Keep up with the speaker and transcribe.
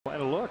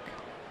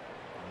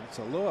It's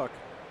a look.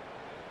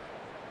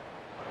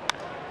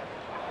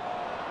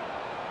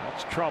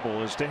 That's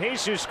trouble as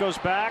DeJesus goes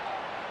back.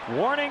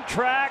 Warning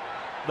track.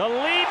 The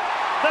leap.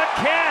 The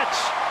catch.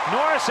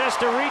 Norris has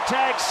to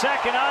retag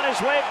second on his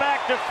way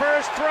back to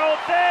first. Throw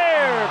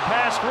there.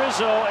 Past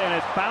Rizzo, and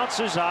it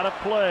bounces out of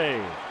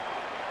play.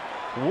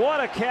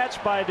 What a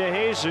catch by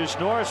DeJesus.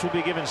 Norris will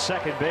be given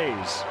second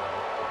base.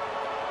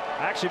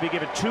 Actually be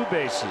given 2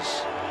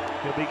 bases.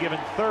 He'll be given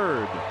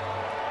third.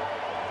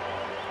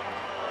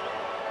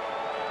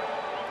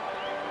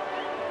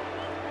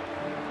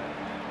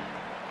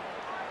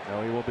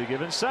 No, he will be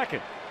given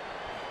second.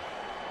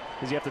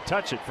 Because you have to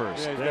touch it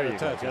first. Yeah, there you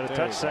go. Got to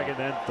touch second,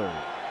 then third.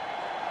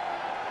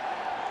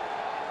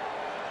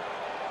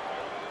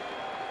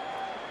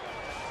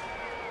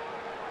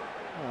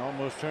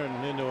 Almost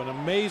turned into an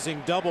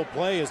amazing double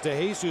play as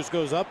DeJesus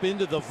goes up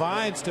into the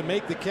vines to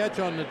make the catch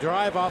on the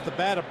drive off the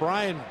bat of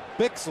Brian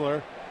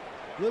Bixler.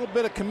 A little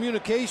bit of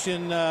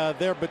communication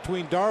there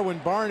between Darwin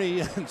Barney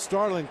and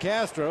Starlin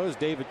Castro as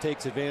David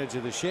takes advantage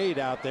of the shade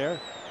out there.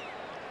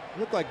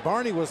 Looked like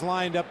Barney was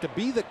lined up to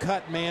be the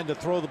cut man to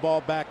throw the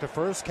ball back to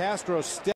first. Castro stepped